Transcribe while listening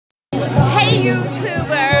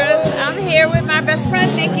here with my best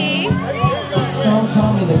friend Nikki,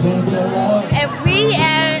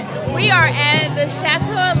 and we are at the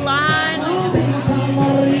Chateau Elan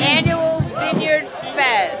Annual Vineyard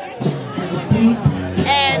Fest.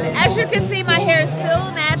 And as you can see, my hair is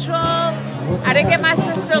still natural. I didn't get my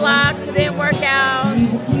sister locks. It didn't work out.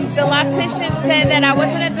 The loctician said that I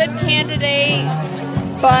wasn't a good candidate,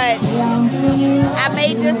 but I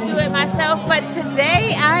may just do it myself. But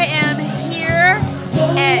today I am here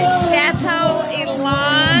at Chateau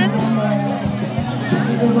Elan,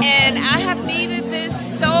 and I have needed this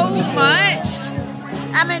so much.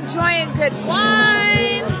 I'm enjoying good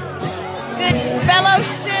wine, good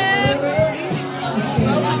fellowship.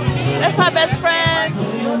 That's my best friend.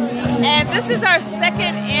 And this is our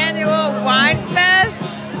second annual wine fest.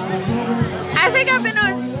 I think I've been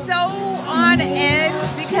on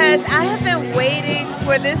edge because I have been waiting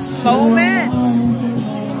for this moment.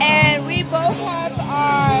 And we both have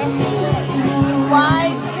our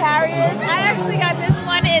wine carriers. I actually got this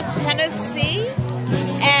one in Tennessee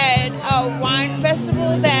at a wine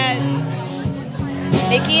festival that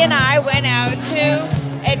Nikki and I went out to.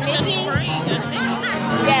 And Nikki,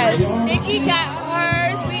 yes, Nikki got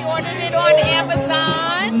hers. We ordered it on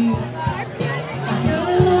Amazon.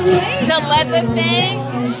 The leather thing.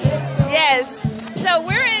 Yes. So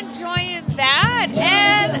we're enjoying that.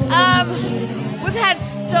 And we've had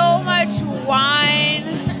so much wine.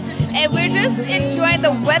 And we're just enjoying.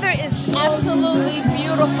 The weather is absolutely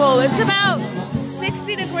beautiful. It's about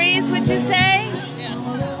 60 degrees, would you say?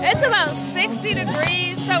 Yeah. It's about 60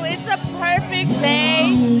 degrees, so it's a perfect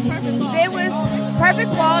day. It was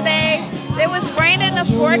perfect fall day. There was rain in the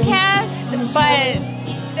forecast, but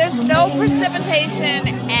there's no precipitation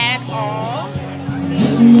at all.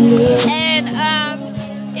 And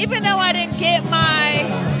even though I didn't get my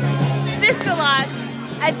sister locks,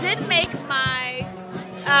 I did make my,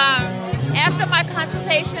 after my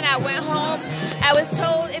consultation, I went home. I was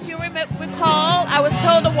told, if you recall, I was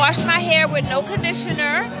told to wash my hair with no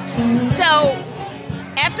conditioner. So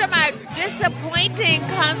after my disappointing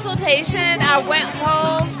consultation, I went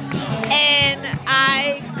home and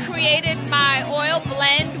I created my oil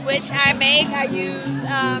blend, which I make. I use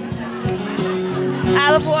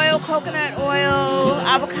olive oil, coconut oil,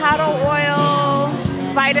 avocado oil,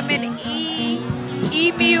 vitamin E,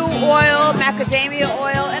 emu oil, macadamia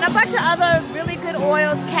oil, and a bunch of other really good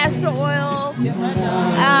oils, castor oil,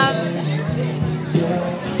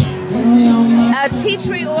 tea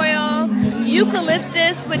tree oil,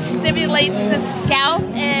 eucalyptus, which stimulates the scalp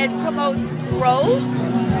and promotes growth,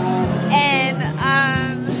 and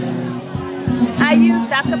I use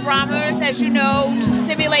Dr. Bronner's, as you know, to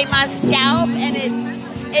stimulate my scalp, and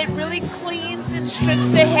it really cleans and strips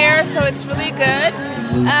the hair, so it's really good.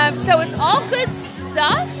 So it's all good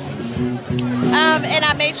stuff. And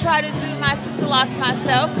I may try to do my sister locks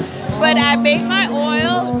myself, but I made my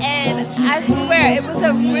oil, and I swear it was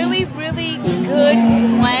a really, really good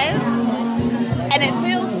blend, and it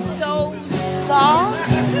feels so soft.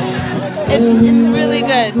 It's really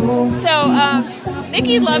good. So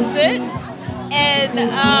Nikki loves it. And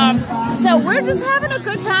so we're just having a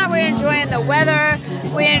good time. We're enjoying the weather.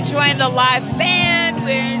 We're enjoying the live band.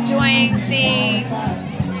 We're enjoying the,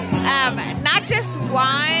 not just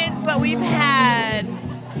wine, but we've had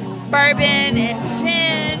bourbon and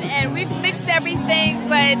gin, and we've mixed everything,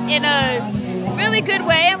 but in a really good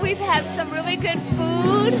way. And we've had some really good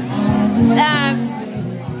food.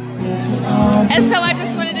 And so I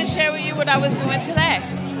just wanted to share with you what I was doing today.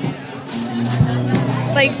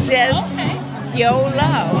 Like just... Okay. YOLO.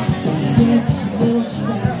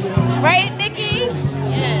 Right, Nikki?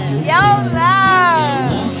 Yeah. YOLO.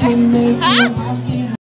 Huh?